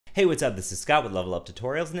Hey, what's up? This is Scott with Level Up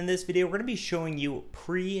Tutorials, and in this video we're going to be showing you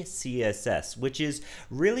Pre Css, which is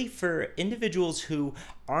really for individuals who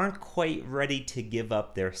aren't quite ready to give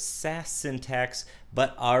up their Sass syntax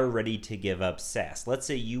but are ready to give up Sass. Let's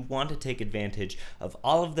say you want to take advantage of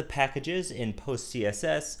all of the packages in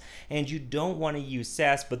PostCSS and you don't want to use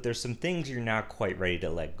Sass, but there's some things you're not quite ready to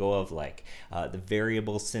let go of, like the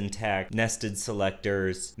variable syntax, nested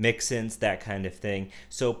selectors, mixins, that kind of thing.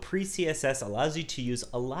 So Pre Css allows you to use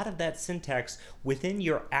a lot of that syntax within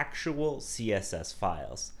your actual CSS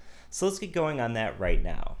files. So let's get going on that right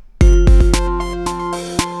now.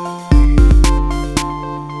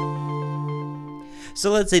 So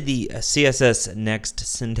let's say the CSS next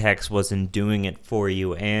syntax wasn't doing it for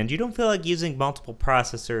you and you don't feel like using multiple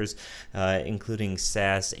processors, including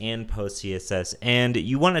Sass and PostCSS, and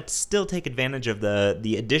you want to still take advantage of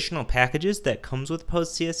the additional packages that comes with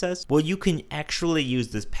PostCSS. Well, you can actually use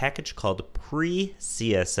this package called Pre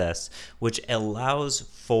Css, which allows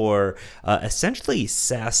for essentially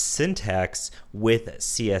Sass syntax with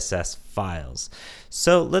CSS files.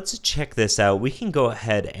 So let's check this out. We can go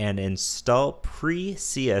ahead and install Pre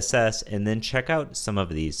Css and then check out some of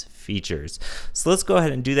these features. So let's go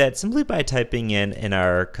ahead and do that simply by typing in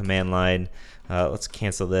our command line. Let's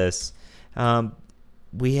cancel this.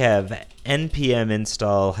 We have npm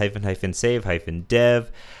install --save -dev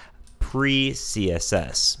Pre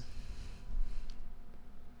Css.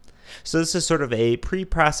 So this is sort of a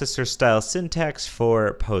preprocessor style syntax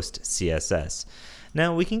for PostCSS.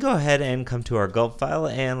 Now we can go ahead and come to our gulp file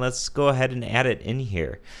and let's go ahead and add it in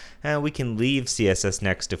here. We can leave CSS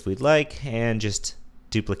next if we'd like and just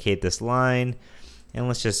duplicate this line, and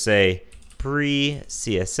let's just say Pre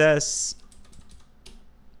Css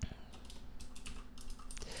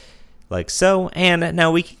like so, and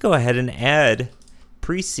now we can go ahead and add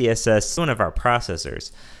Pre Css to one of our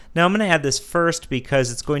processors. Now I'm going to add this first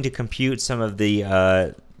because it's going to compute some of the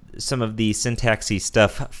syntaxy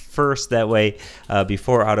stuff first. That way,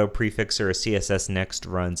 before auto prefix or a CSS next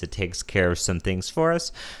runs, it takes care of some things for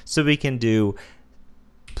us. So we can do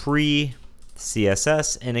Pre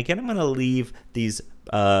Css, and again I'm going to leave these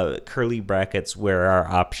curly brackets where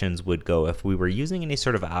our options would go if we were using any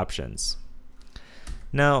sort of options.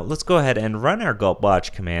 Now let's go ahead and run our gulp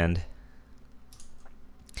watch command.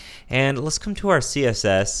 And let's come to our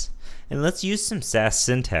CSS and let's use some Sass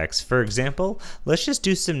syntax. For example, let's just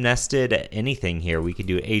do some nested anything here. We could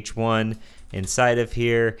do h1 inside of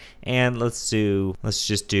here, and let's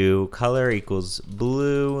just do color equals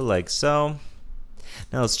blue like so.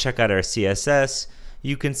 Now let's check out our CSS.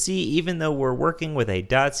 You can see even though we're working with a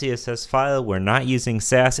 .css file, we're not using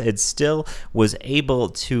Sass, it still was able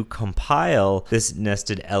to compile this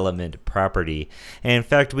nested element property. And in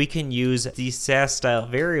fact, we can use these Sass style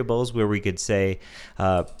variables where we could say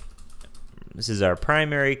this is our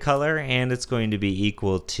primary color and it's going to be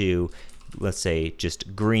equal to, let's say,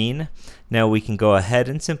 just green. Now we can go ahead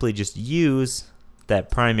and simply just use that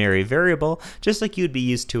primary variable just like you'd be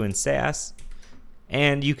used to in Sass.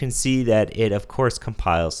 And you can see that it of course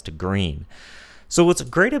compiles to green. So what's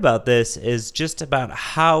great about this is just about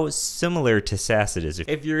how similar to Sass it is.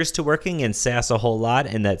 If you're used to working in Sass a whole lot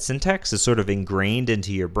and that syntax is sort of ingrained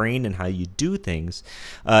into your brain and how you do things,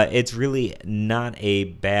 it's really not a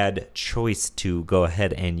bad choice to go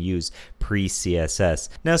ahead and use Pre Css.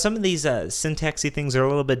 Now some of these syntaxy things are a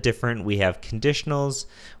little bit different. We have conditionals,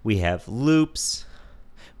 we have loops,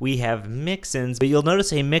 we have mixins, but you'll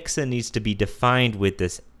notice a mixin needs to be defined with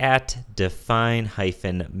this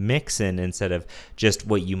 @define-mixin instead of just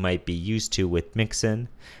what you might be used to with mixin.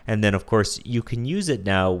 And then of course you can use it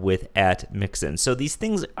now with @mixin. So these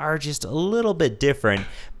things are just a little bit different,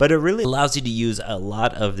 but it really allows you to use a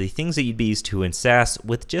lot of the things that you'd be used to in Sass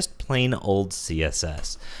with just plain old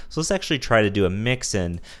CSS. So let's actually try to do a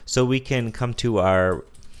mixin so we can come to our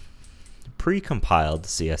pre-compiled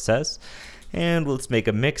CSS. And let's make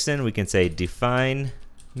a mixin. We can say define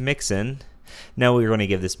mixin. Now we're going to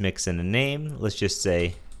give this mixin a name. Let's just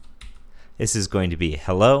say this is going to be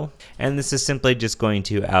hello. And this is simply just going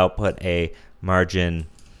to output a margin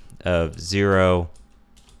of 0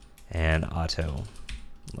 and auto,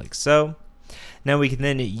 like so. Now we can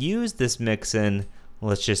then use this mixin,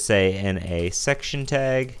 let's just say in a section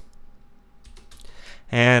tag.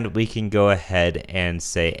 And we can go ahead and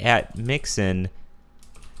say @mixin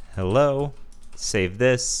hello, save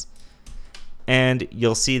this, and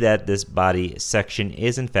you'll see that this body section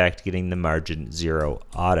is in fact getting the margin 0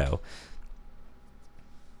 auto.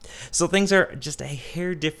 So things are just a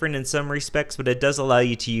hair different in some respects, but it does allow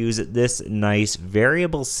you to use this nice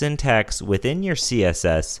variable syntax within your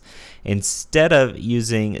CSS instead of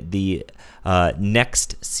using the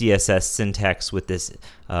next CSS syntax with this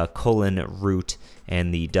colon root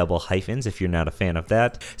and the double hyphens if you're not a fan of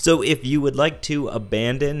that. So if you would like to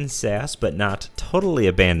abandon Sass but not totally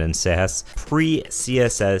abandon Sass, Pre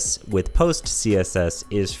Css with PostCSS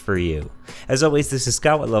is for you. As always, this is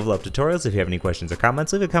Scott with Level Up Tutorials. If you have any questions or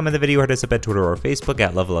comments, leave a comment in the video or hit us up at Twitter or Facebook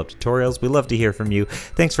at Level Up Tutorials. We love to hear from you.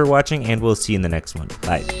 Thanks for watching, and we'll see you in the next one.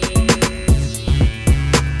 Bye.